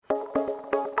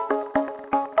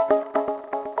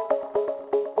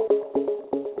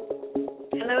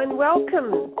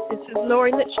welcome. This is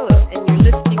Lori Mitchell, and you're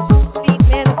listening to Speed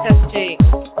Manifesting.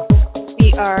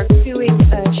 We are doing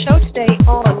a show today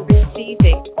on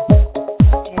receiving,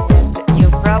 and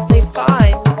you'll probably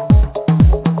find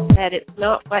that it's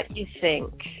not what you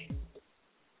think.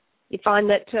 You find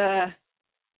that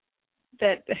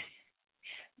that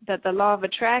the law of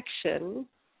attraction,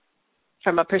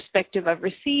 from a perspective of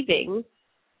receiving,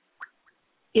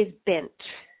 is bent.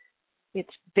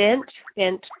 It's bent.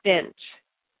 It's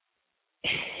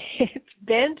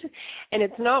bent, and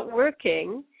it's not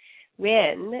working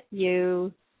when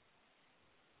you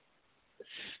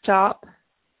stop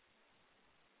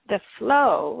the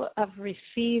flow of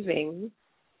receiving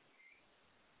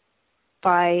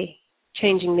by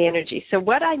changing the energy. So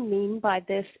what I mean by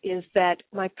this is that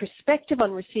my perspective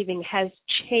on receiving has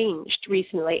changed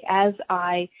recently as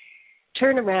I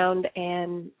turn around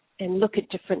and look at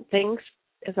different things.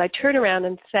 As I turn around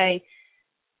and say,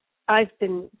 I've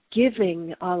been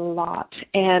giving a lot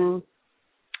and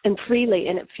freely,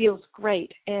 and it feels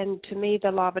great. And to me,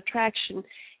 the law of attraction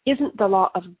isn't the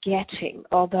law of getting,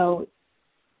 although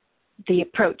the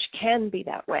approach can be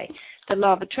that way. The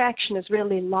law of attraction is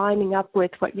really lining up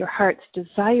with what your heart's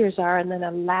desires are and then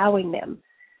allowing them.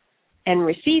 And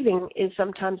receiving is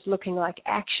sometimes looking like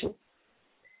action.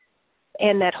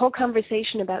 And that whole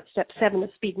conversation about step 7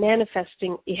 of speed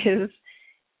manifesting is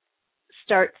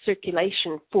start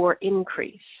circulation for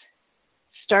increase.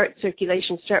 Start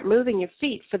circulation, start moving your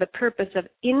feet for the purpose of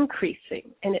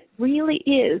increasing. And it really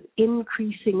is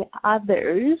increasing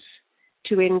others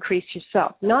to increase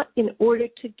yourself, not in order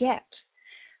to get,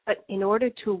 but in order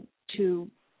to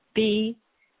be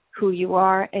who you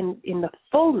are and in the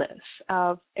fullness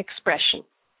of expression.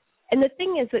 And the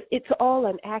thing is that it's all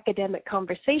an academic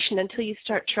conversation until you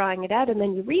start trying it out, and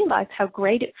then you realize how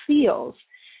great it feels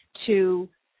to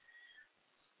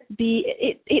be,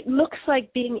 it looks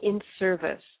like being in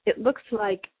service. It looks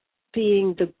like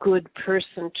being the good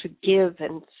person to give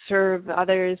and serve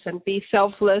others and be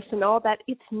selfless and all that.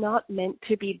 It's not meant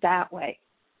to be that way.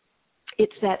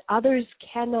 It's that others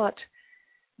cannot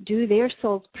do their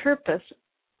soul's purpose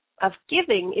of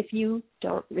giving if you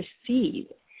don't receive.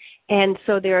 And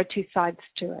so there are two sides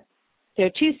to it. There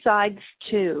are two sides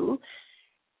to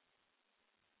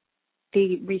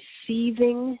the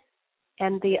receiving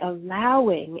and the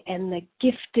allowing and the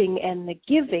gifting and the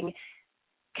giving.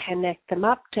 Connect them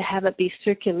up to have it be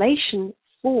circulation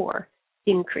for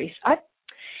increase. I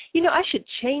should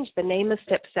change the name of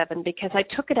step 7 because I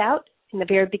took it out in the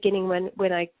very beginning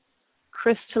when I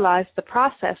crystallized the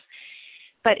process.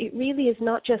 But it really is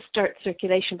not just start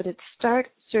circulation, but it's start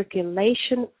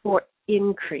circulation for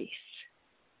increase.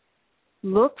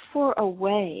 Look for a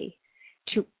way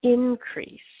to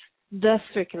increase the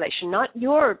circulation, not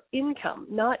your income,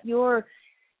 not your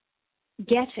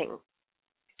getting,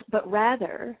 but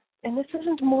rather, and this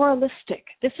isn't moralistic,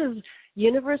 this is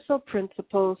universal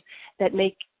principles that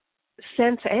make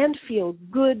sense and feel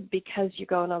good because you're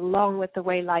going along with the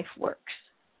way life works.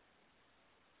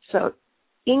 So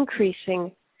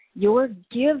increasing your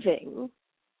giving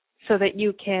so that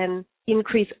you can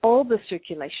increase all the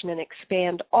circulation and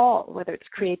expand all, whether it's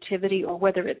creativity or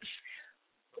whether it's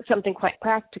something quite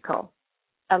practical,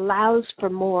 allows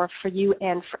for more for you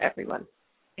and for everyone.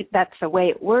 That's the way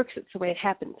it works. It's the way it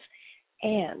happens.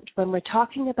 And when we're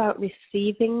talking about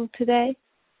receiving today,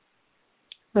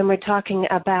 when we're talking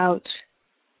about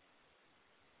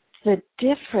the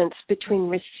difference between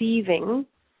receiving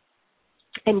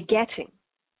and getting,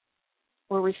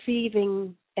 or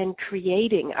receiving and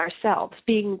creating ourselves,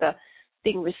 being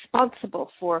responsible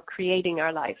for creating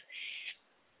our life,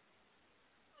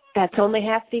 that's only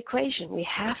half the equation. We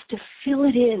have to fill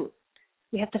it in.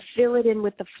 We have to fill it in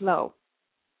with the flow,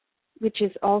 which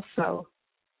is also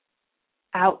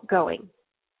outgoing.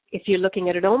 If you're looking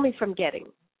at it only from getting,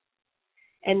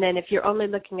 and then if you're only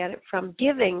looking at it from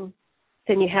giving,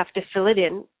 then you have to fill it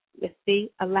in with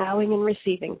the allowing and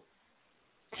receiving.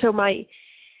 So my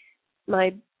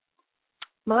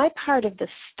part of the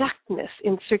stuckness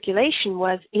in circulation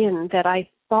was in that I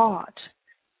thought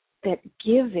that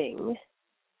giving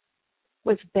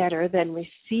was better than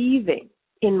receiving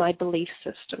in my belief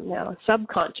system. Now,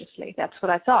 subconsciously, that's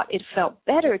what I thought. It felt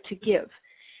better to give.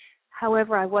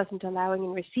 However, I wasn't allowing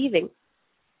and receiving.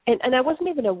 And I wasn't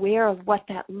even aware of what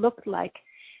that looked like,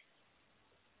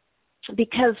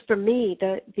 because for me,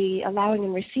 the allowing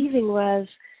and receiving was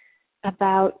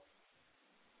about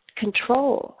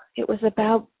control. It was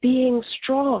about being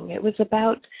strong. It was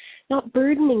about not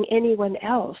burdening anyone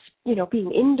else,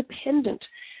 being independent,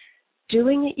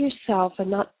 doing it yourself and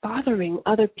not bothering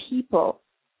other people.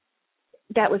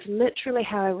 That was literally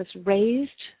how I was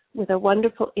raised, with a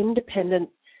wonderful, independent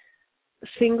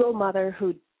single mother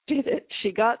who did it.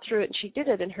 She got through it and she did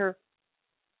it. And her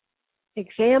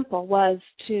example was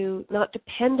to not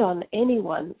depend on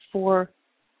anyone for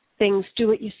things.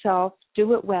 Do it yourself,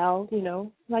 do it well,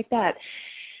 like that.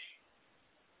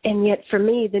 And yet for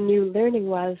me, the new learning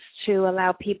was to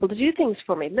allow people to do things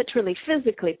for me, literally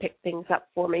physically pick things up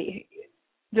for me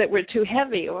that were too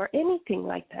heavy or anything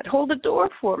like that, hold the door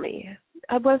for me.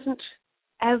 I wasn't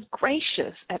as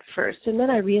gracious at first. And then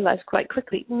I realized quite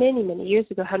quickly, many, many years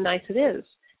ago, how nice it is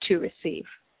to receive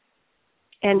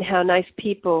and how nice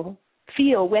people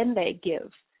feel when they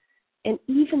give. And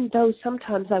even though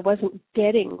sometimes I wasn't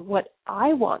getting what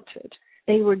I wanted,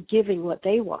 they were giving what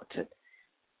they wanted.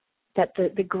 That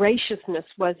the graciousness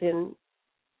was in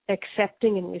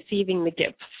accepting and receiving the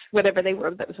gifts, whatever they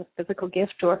were, that was a physical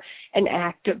gift or an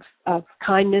act of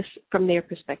kindness from their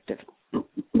perspective.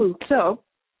 So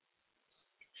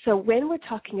when we're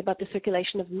talking about the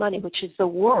circulation of money, which is the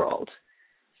world,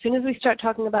 as soon as we start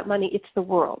talking about money, it's the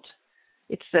world.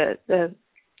 It's the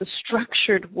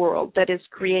structured world that is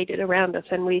created around us.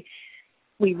 And we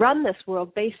run this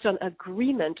world based on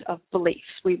agreement of beliefs.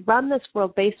 We run this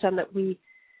world based on that we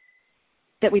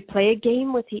play a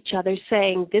game with each other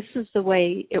saying this is the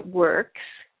way it works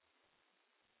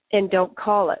and don't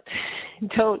call it.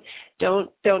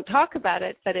 Don't talk about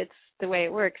it, but it's the way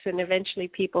it works. And eventually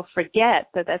people forget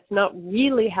that that's not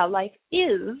really how life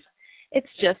is. It's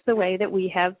just the way that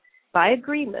we have, by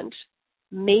agreement,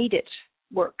 made it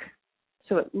work.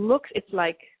 So it's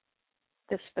like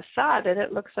this facade and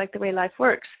it looks like the way life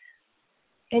works.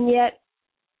 And yet,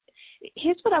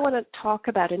 here's what I want to talk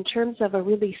about in terms of a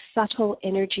really subtle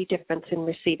energy difference in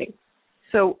receiving.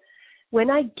 So when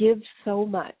I give so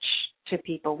much to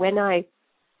people, when I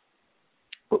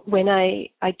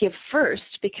give first,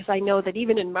 because I know that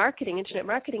even in marketing, internet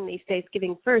marketing these days,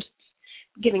 giving first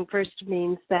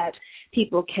means that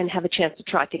people can have a chance to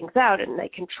try things out and they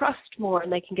can trust more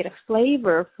and they can get a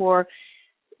flavor for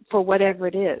whatever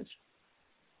it is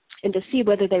and to see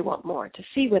whether they want more, to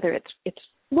see whether it's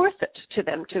worth it to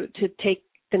them to take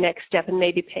the next step and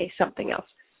maybe pay something else.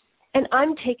 And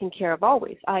I'm taken care of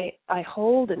always. I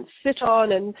hold and sit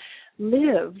on and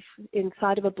live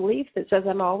inside of a belief that says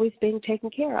I'm always being taken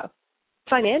care of.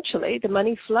 Financially, the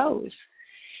money flows.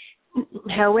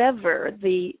 However,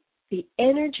 the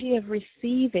energy of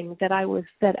receiving that I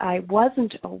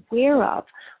wasn't aware of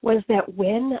was that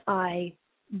when I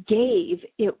gave,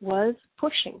 it was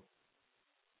pushing.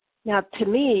 Now, to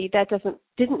me, that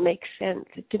didn't make sense.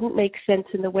 It didn't make sense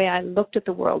in the way I looked at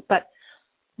the world. But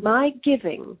my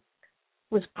giving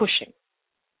was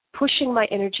pushing my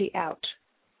energy out.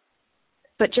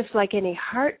 But just like any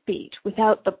heartbeat,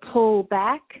 without the pull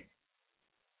back,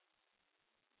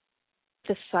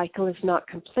 the cycle is not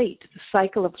complete. The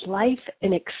cycle of life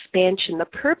and expansion. The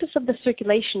purpose of the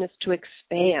circulation is to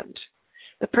expand.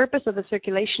 The purpose of the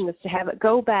circulation is to have it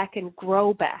go back and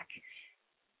grow back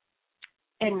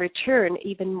and return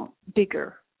even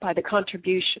bigger by the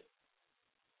contribution.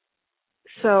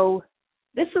 So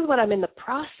this is what I'm in the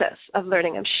process of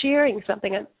learning. I'm sharing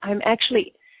something I'm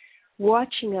actually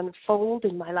watching unfold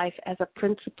in my life as a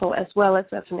principle as well as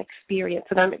an experience.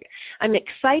 And I'm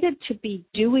excited to be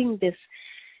doing this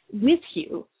with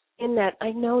you in that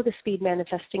I know the speed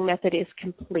manifesting method is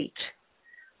complete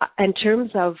in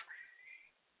terms of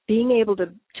being able to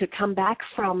come back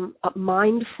from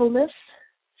mindfulness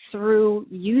through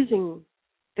using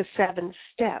the 7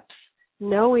 steps,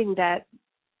 knowing that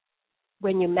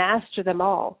when you master them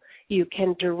all, you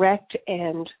can direct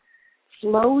and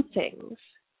flow things.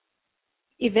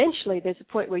 Eventually, there's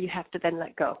a point where you have to then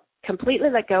let go, completely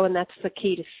let go, and that's the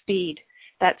key to speed.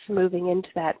 That's moving into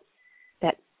that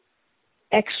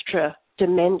extra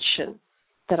dimension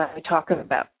that I talk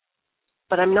about.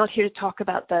 But I'm not here to talk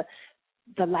about the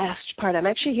last part. I'm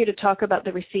actually here to talk about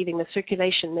the receiving, the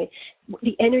circulation,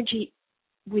 the energy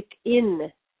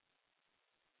within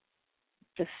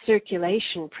the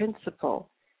circulation principle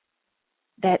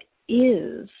that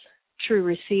is true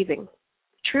receiving.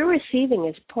 True receiving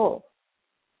is pull.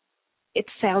 It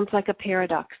sounds like a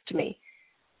paradox to me,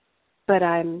 but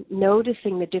I'm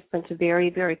noticing the difference very,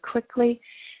 very quickly.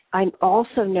 I'm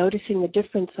also noticing the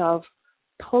difference of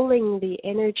pulling the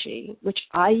energy, which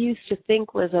I used to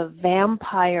think was a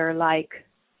vampire-like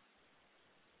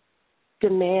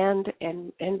demand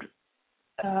and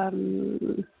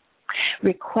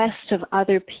request of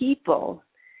other people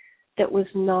that was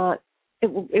not,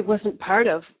 it wasn't part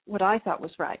of what I thought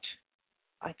was right.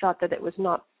 I thought that it was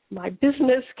not my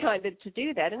business kind of to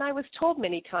do that. And I was told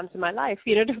many times in my life,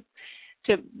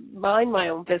 to mind my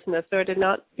own business or to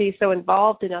not be so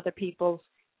involved in other people's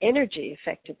energy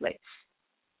effectively.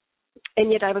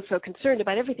 And yet I was so concerned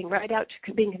about everything, right out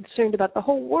to being concerned about the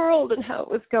whole world and how it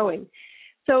was going.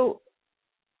 So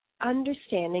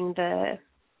understanding that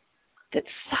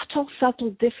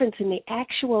subtle difference in the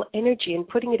actual energy and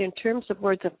putting it in terms of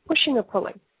words of pushing or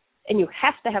pulling. And you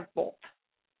have to have both.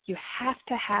 You have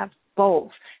to have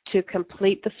both to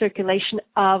complete the circulation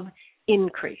of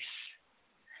increase,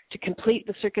 to complete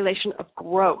the circulation of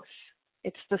growth.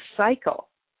 It's the cycle.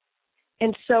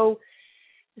 And so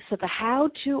the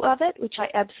how-to of it, which I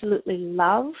absolutely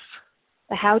love,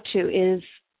 the how-to is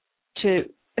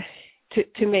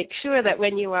to make sure that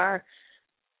when you are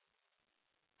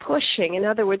pushing, in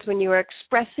other words, when you are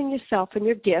expressing yourself and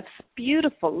your gifts,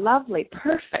 beautiful, lovely,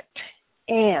 perfect,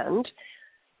 and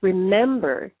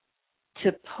remember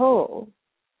to pull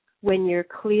when you're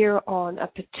clear on a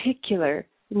particular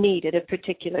need at a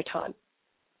particular time.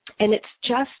 And it's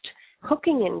just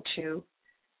hooking into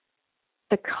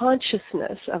the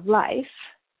consciousness of life,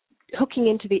 hooking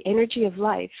into the energy of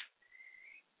life,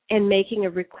 and making a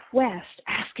request,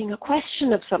 asking a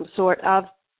question of some sort, of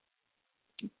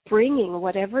bringing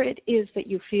whatever it is that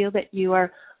you feel that you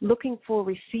are looking for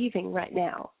receiving right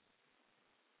now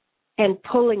and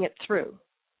pulling it through.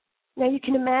 Now, you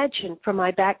can imagine from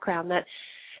my background that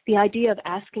the idea of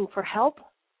asking for help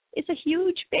is a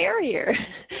huge barrier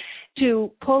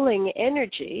to pulling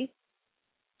energy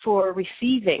for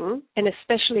receiving, and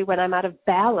especially when I'm out of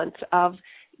balance of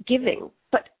giving.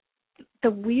 But the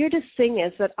weirdest thing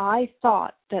is that I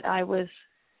thought that I was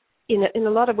in a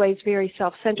lot of ways very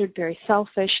self-centered, very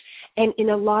selfish, and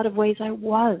in a lot of ways I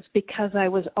was, because I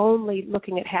was only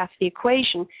looking at half the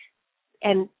equation,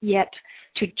 and yet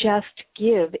to just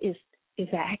give is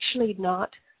actually not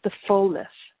the fullness.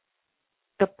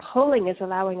 The pulling is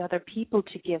allowing other people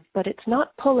to give, but it's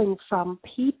not pulling from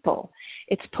people.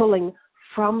 It's pulling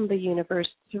from the universe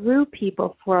through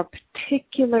people for a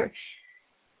particular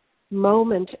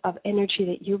moment of energy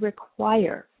that you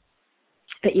require,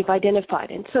 that you've identified.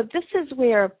 And so this is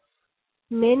where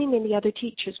many other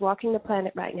teachers walking the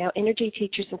planet right now, energy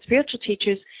teachers and spiritual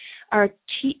teachers, are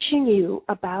teaching you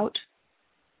about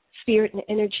spirit and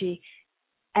energy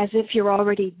as if you're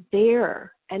already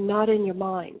there and not in your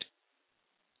mind.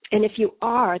 And if you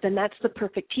are, then that's the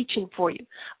perfect teaching for you.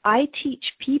 I teach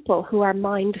people who are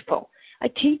mindful. I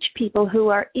teach people who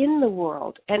are in the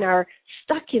world and are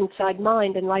stuck inside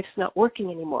mind and life's not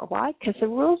working anymore. Why? Because the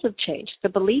rules have changed. The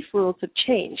belief rules have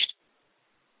changed.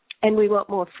 And we want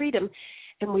more freedom,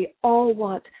 and we all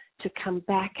want to come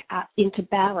back into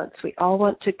balance. We all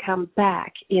want to come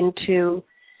back into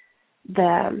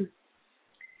the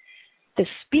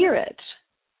spirit,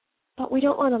 but we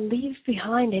don't want to leave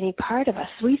behind any part of us.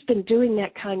 We've been doing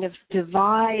that kind of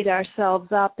divide ourselves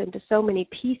up into so many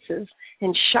pieces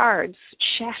and shards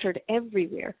shattered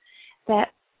everywhere that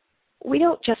we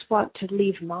don't just want to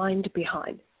leave mind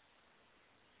behind.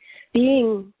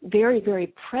 Being very,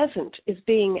 very present is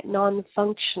being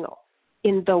non-functional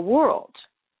in the world.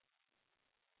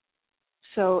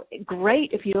 So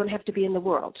great if you don't have to be in the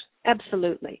world,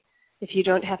 absolutely. If you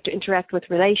don't have to interact with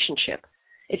relationship,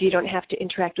 if you don't have to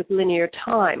interact with linear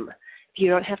time, if you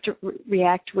don't have to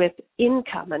react with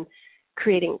income and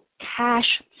creating cash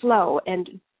flow and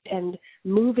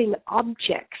moving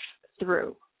objects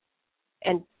through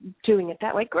and doing it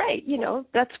that way, great,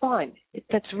 that's fine.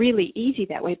 That's really easy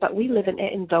that way, but we live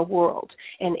in the world.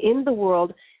 And in the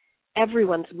world,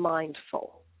 everyone's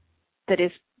mindful that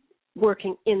is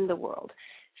working in the world.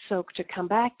 So to come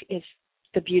back is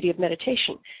the beauty of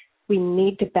meditation. We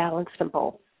need to balance them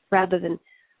both rather than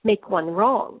make one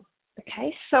wrong.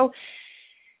 Okay, so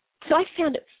I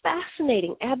found it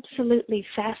fascinating, absolutely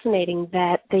fascinating,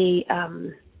 that the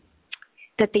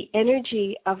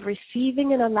energy of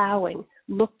receiving and allowing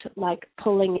looked like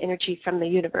pulling energy from the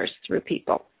universe through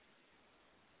people.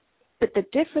 But the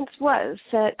difference was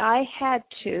that I had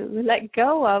to let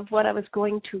go of what I was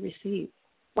going to receive.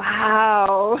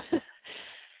 Wow.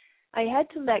 I had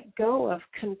to let go of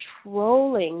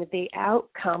controlling the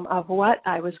outcome of what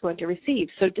I was going to receive.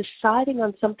 So deciding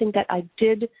on something that I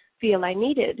did feel I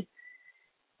needed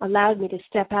allowed me to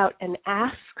step out and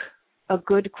ask a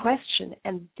good question.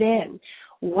 And then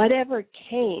whatever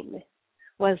came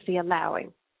was the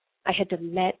allowing. I had to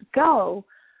let go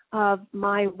of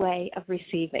my way of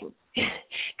receiving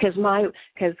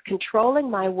because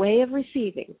controlling my way of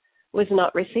receiving was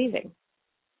not receiving.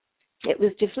 It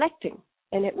was deflecting.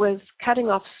 And it was cutting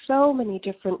off so many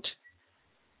different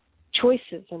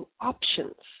choices and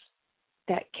options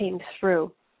that came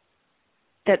through,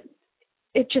 that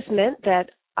it just meant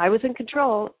that I was in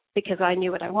control because I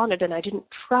knew what I wanted, and I didn't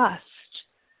trust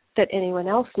that anyone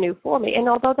else knew for me. And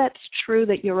although that's true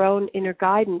that your own inner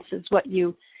guidance is what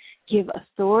you give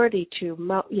authority to,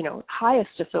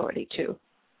 highest authority to.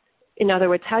 In other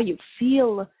words, how you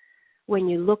feel when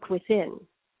you look within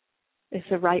is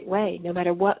the right way, no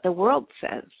matter what the world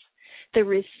says. The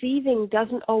receiving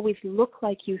doesn't always look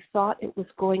like you thought it was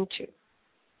going to.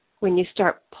 When you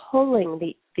start pulling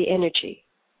the energy,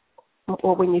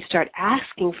 or when you start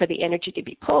asking for the energy to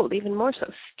be pulled, even more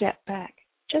so, step back.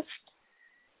 Just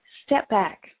step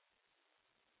back.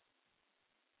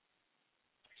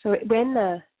 So when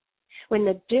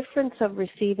the difference of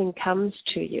receiving comes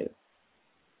to you,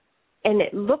 and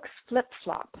it looks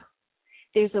flip-flop,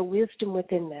 there's a wisdom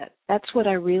within that. That's what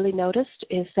I really noticed,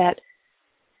 is that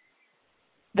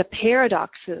the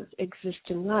paradoxes exist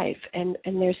in life, and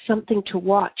there's something to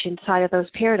watch inside of those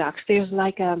paradoxes. There's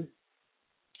like a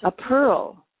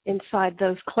pearl inside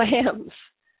those clams.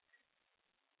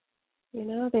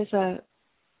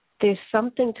 There's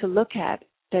something to look at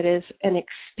that is an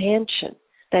expansion,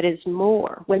 that is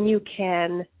more. When you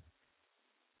can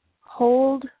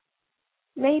hold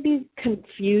maybe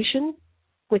confusion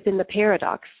within the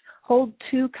paradox, hold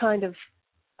two kind of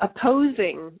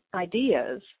opposing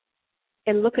ideas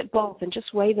and look at both and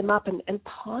just weigh them up and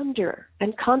ponder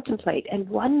and contemplate and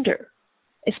wonder,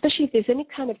 especially if there's any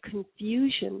kind of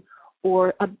confusion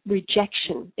or a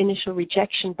rejection, initial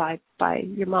rejection by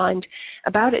your mind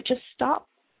about it, just stop.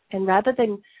 And rather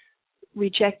than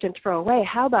reject and throw away,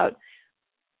 how about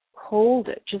hold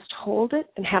it, just hold it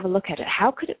and have a look at it. How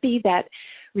could it be that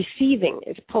receiving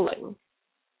is pulling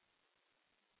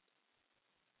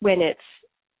when it's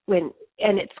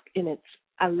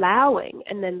allowing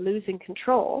and then losing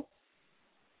control,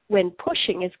 when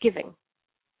pushing is giving?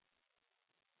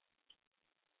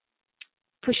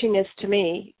 Pushiness to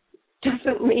me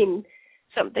doesn't mean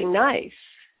something nice.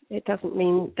 It doesn't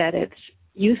mean that it's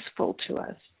useful to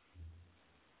us.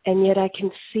 And yet I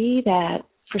can see that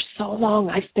for so long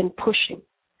I've been pushing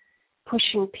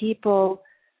people,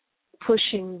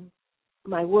 pushing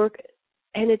my work,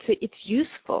 and it's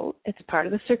useful. It's part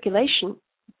of the circulation,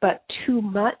 but too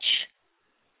much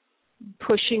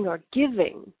pushing or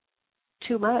giving,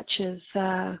 too much is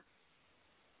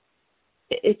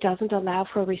it doesn't allow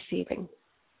for receiving.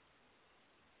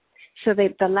 So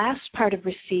the last part of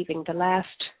receiving, the last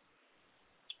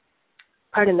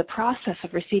part in the process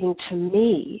of receiving to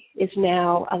me is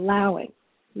now allowing,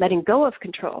 letting go of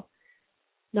control,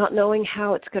 not knowing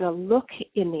how it's going to look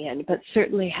in the end, but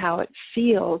certainly how it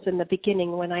feels in the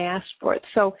beginning when I asked for it.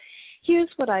 So here's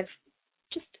what I've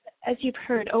just, as you've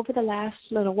heard, over the last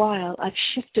little while, I've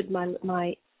shifted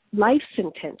my life's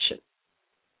intention,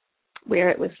 where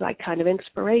it was like kind of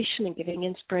inspiration and giving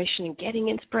inspiration and getting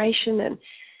inspiration, and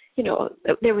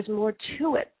there was more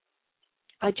to it.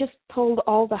 I just pulled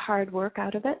all the hard work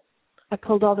out of it. I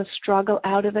pulled all the struggle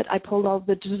out of it. I pulled all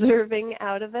the deserving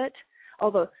out of it,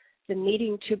 all the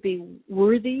needing to be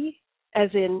worthy, as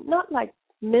in not like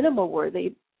minimal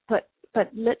worthy, but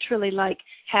literally like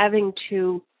having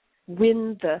to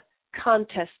win the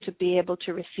contest to be able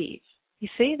to receive. You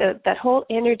see, that whole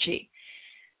energy.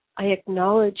 I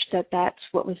acknowledged that that's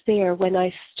what was there when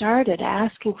I started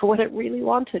asking for what I really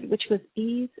wanted, which was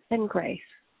ease and grace.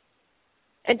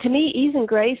 And to me, ease and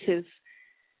grace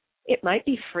it might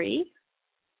be free,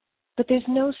 but there's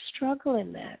no struggle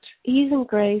in that. Ease and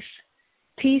grace,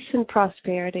 peace and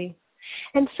prosperity.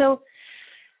 And so,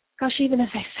 gosh, even as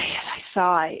I say it, I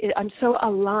sigh. I'm so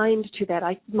aligned to that.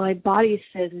 My body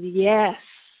says yes.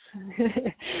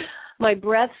 My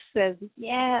breath says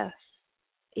yes.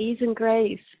 Ease and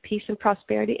grace, peace and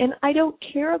prosperity. And I don't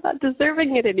care about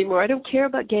deserving it anymore. I don't care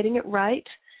about getting it right.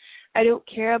 I don't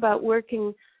care about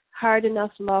working hard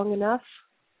enough, long enough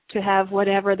to have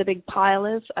whatever the big pile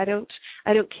is. I don't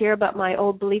care about my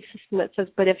old belief system that says,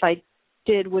 but if I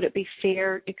did, would it be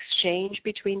fair exchange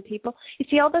between people? You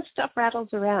see, all this stuff rattles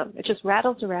around. It just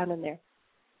rattles around in there.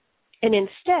 And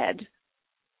instead,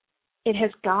 it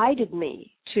has guided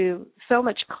me to so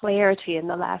much clarity in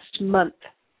the last month.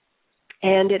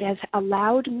 And it has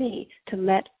allowed me to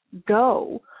let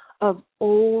go of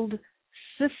old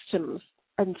systems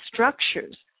and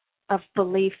structures of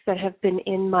belief that have been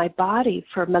in my body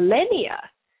for millennia,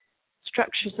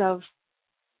 structures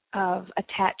of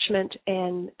attachment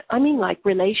and, like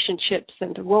relationships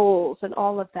and roles and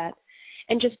all of that,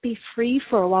 and just be free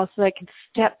for a while so I can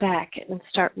step back and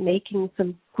start making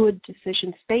some good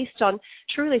decisions based on,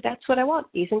 truly, that's what I want,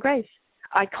 ease and grace.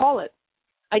 I call it.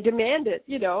 I demand it,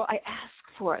 I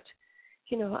ask for it.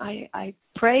 I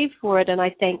pray for it and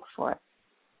I thank for it.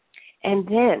 And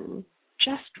then,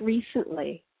 just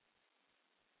recently,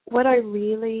 what I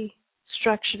really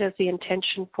structured as the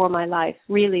intention for my life,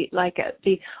 really like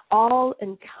the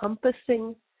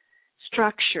all-encompassing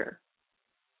structure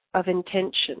of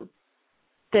intention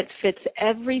that fits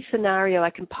every scenario I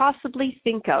can possibly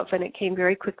think of, and it came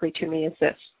very quickly to me, is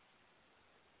this.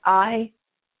 I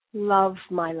love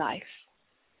my life.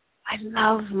 I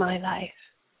love my life.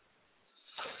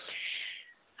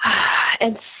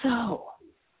 And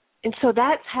so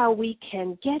that's how we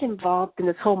can get involved in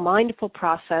this whole mindful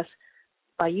process,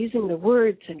 by using the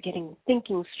words and getting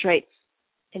thinking straight.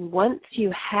 And once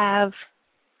you have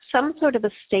some sort of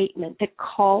a statement that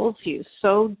calls you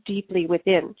so deeply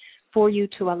within for you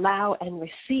to allow and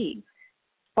receive,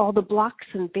 all the blocks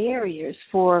and barriers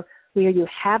for where you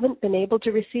haven't been able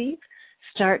to receive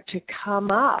start to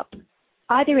come up,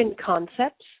 either in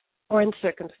concepts or in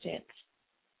circumstance.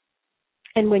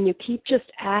 And when you keep just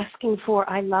asking for,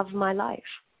 I love my life,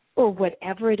 or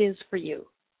whatever it is for you,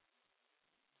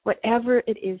 whatever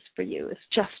it is for you is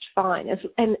just fine.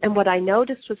 And what I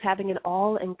noticed was having an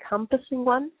all-encompassing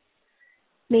one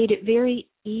made it very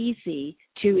easy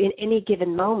to, in any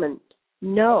given moment,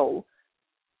 know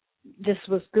this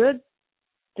was good,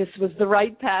 this was the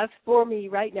right path for me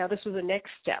right now, this was the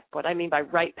next step. What I mean by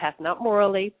right path, not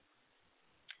morally,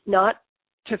 not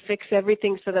to fix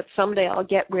everything so that someday I'll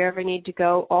get wherever I need to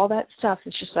go, all that stuff.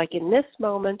 It's just like, in this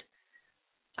moment,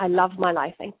 I love my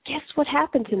life. And guess what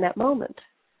happens in that moment?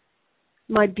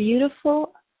 My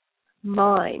beautiful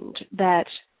mind that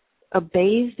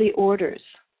obeys the orders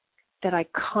that I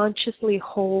consciously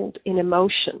hold in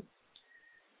emotion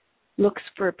looks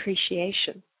for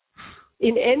appreciation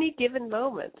in any given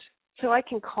moment. So I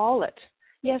can call it.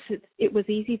 Yes, it was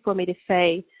easy for me to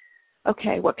say,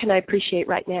 okay, what can I appreciate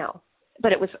right now?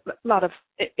 But it was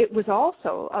it was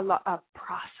also a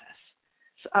process,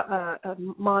 a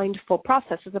mindful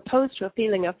process, as opposed to a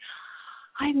feeling of,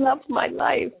 I love my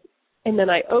life. And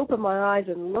then I open my eyes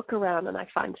and look around and I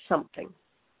find something.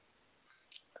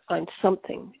 And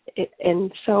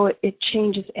so it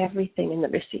changes everything in the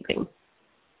receiving.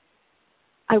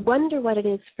 I wonder what it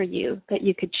is for you that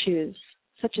you could choose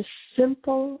such a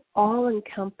simple,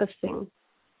 all-encompassing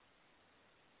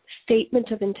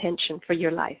statement of intention for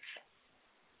your life.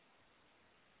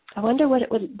 I wonder what it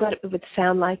would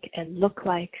sound like and look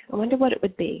like. I wonder what it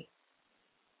would be.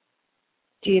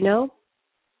 Do you know?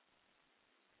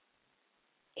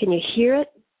 Can you hear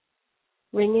it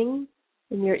ringing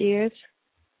in your ears?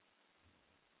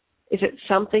 Is it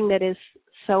something that is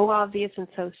so obvious and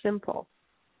so simple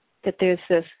that there's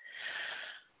this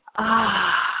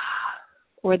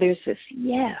or there's this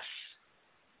yes,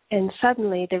 and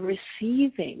suddenly the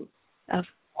receiving of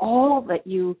all that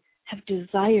you have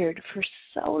desired for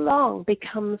so long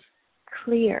becomes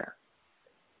clear.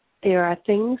 There are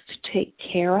things to take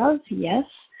care of, yes.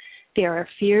 There are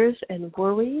fears and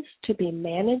worries to be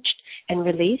managed and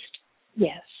released,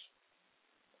 yes.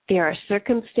 There are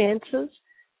circumstances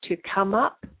to come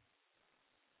up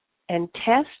and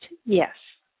test, yes.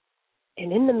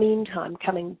 And in the meantime,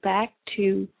 coming back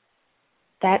to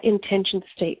that intention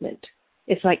statement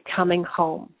is like coming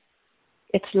home.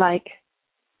 It's like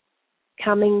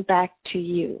coming back to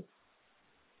you.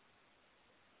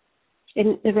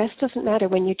 And the rest doesn't matter.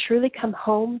 When you truly come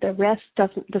home, the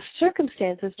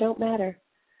circumstances don't matter.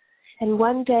 And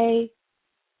one day,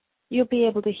 you'll be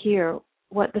able to hear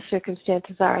what the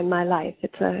circumstances are in my life.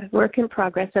 It's a work in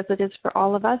progress, as it is for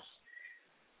all of us.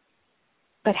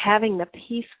 But having the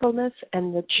peacefulness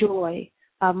and the joy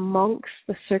amongst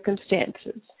the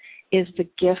circumstances is the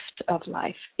gift of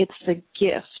life. It's the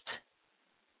gift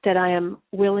that I am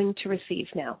willing to receive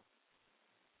now.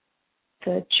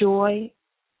 The joy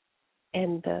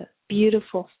and the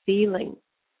beautiful feeling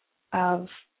of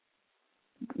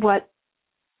what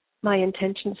my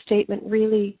intention statement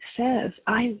really says.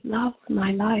 I love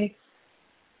my life.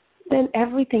 Then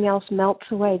everything else melts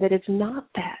away that is not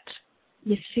that.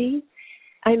 You see?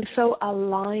 I'm so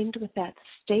aligned with that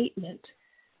statement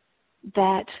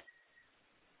that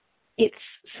it's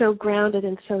so grounded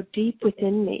and so deep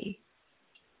within me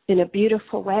in a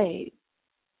beautiful way.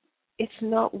 It's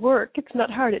not work. It's not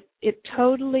hard. It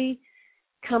totally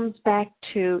comes back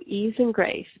to ease and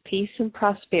grace, peace and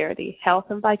prosperity, health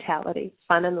and vitality,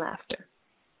 fun and laughter.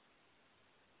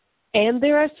 And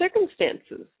there are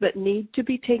circumstances that need to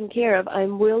be taken care of.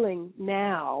 I'm willing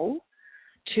now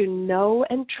to know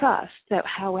and trust that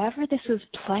however this is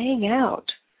playing out,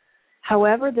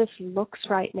 however this looks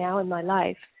right now in my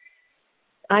life,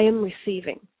 I am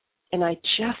receiving. And I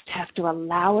just have to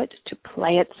allow it to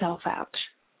play itself out.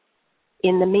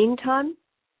 In the meantime,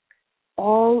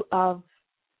 all of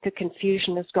the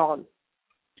confusion is gone.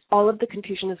 All of the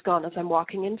confusion is gone as I'm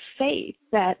walking in faith,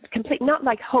 that complete, not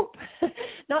like hope,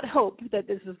 not hope that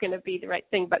this is going to be the right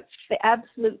thing, but the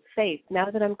absolute faith,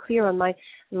 now that I'm clear on my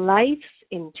life's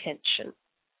intention,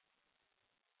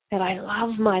 that I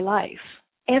love my life,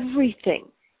 everything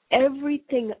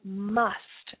must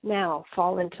now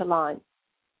fall into line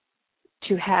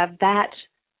to have that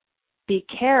be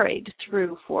carried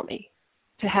through for me,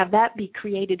 to have that be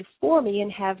created for me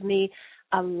and have me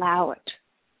allow it.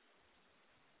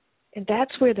 And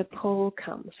that's where the pull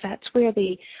comes. That's where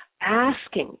the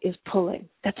asking is pulling.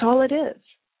 That's all it is.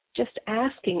 Just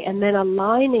asking and then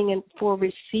aligning and for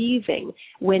receiving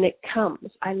when it comes.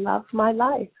 I love my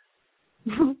life.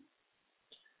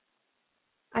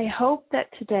 I hope that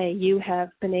today you have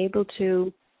been able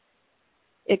to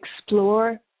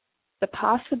explore the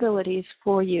possibilities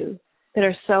for you that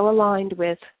are so aligned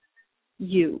with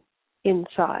you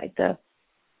inside, the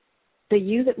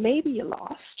you that maybe you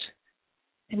lost,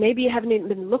 and maybe you haven't even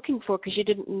been looking for because you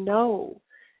didn't know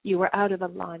you were out of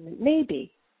alignment.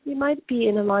 Maybe you might be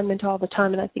in alignment all the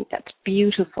time, and I think that's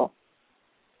beautiful.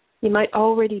 You might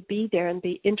already be there and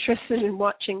be interested in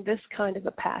watching this kind of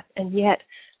a path, and yet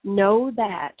know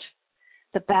that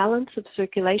the balance of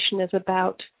circulation is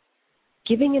about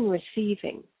giving and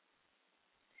receiving.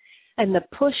 And the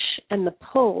push and the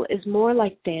pull is more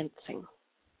like dancing.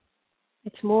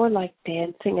 It's more like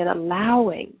dancing and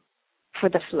allowing for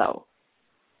the flow.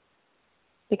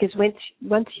 Because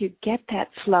once you get that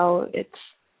flow, it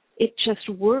just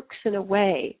works in a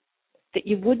way that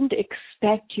you wouldn't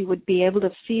expect you would be able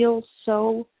to feel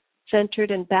so centered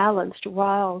and balanced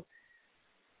while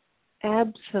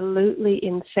absolutely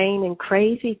insane and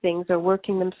crazy things are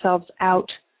working themselves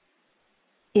out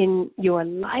in your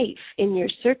life, in your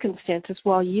circumstances,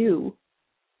 while you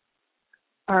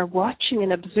are watching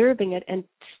and observing it and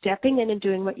stepping in and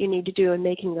doing what you need to do and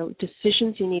making the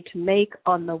decisions you need to make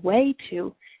on the way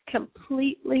to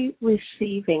completely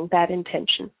receiving that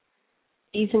intention.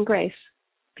 Ease and grace,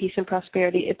 peace and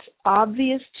prosperity. It's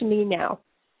obvious to me now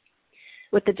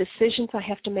what the decisions I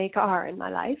have to make are in my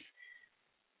life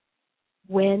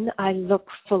when I look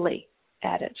fully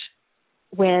at it,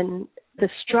 when the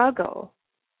struggle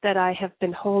that I have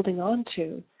been holding on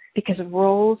to because of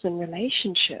roles and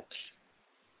relationships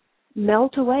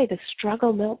melt away, the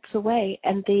struggle melts away,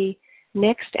 and the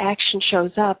next action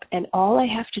shows up, and all I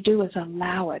have to do is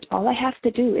allow it. All I have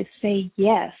to do is say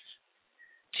yes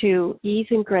to ease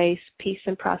and grace, peace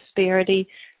and prosperity,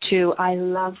 to I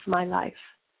love my life.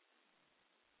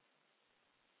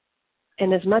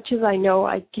 And as much as I know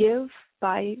I give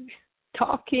by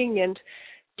talking and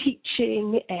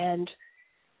teaching and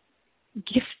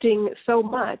gifting so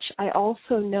much, I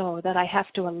also know that I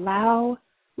have to allow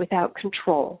without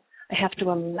control. I have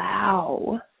to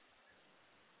allow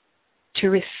to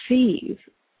receive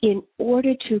in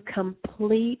order to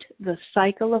complete the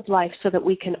cycle of life so that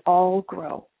we can all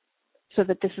grow, so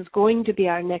that this is going to be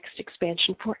our next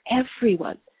expansion for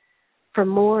everyone, for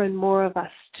more and more of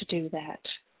us to do that.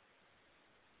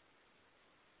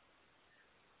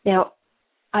 Now,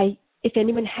 if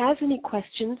anyone has any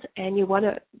questions and you want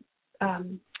to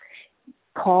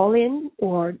call in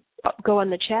or go on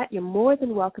the chat, you're more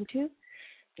than welcome to.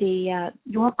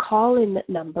 Your call-in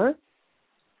number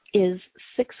is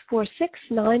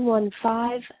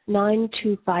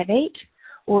 646-915-9258,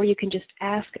 or you can just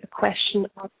ask a question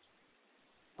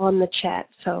on the chat.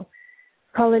 So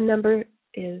call-in number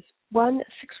is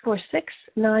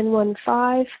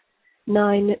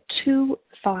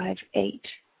 1-646-915-9258.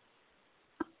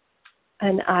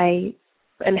 And I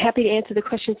am happy to answer the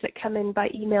questions that come in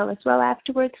by email as well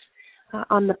afterwards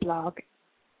on the blog.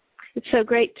 It's so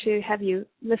great to have you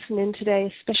listen in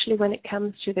today, especially when it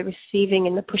comes to the receiving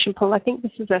and the push and pull. I think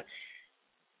this is a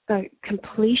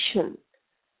completion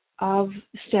of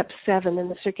step 7 in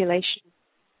the circulation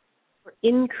for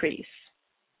increase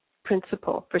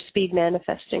principle for speed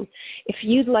manifesting. If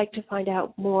you'd like to find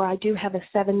out more, I do have a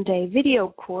 7-day video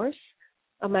course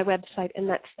on my website, and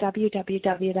that's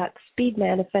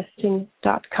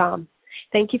www.speedmanifesting.com.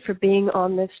 Thank you for being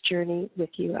on this journey with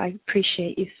you. I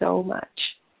appreciate you so much.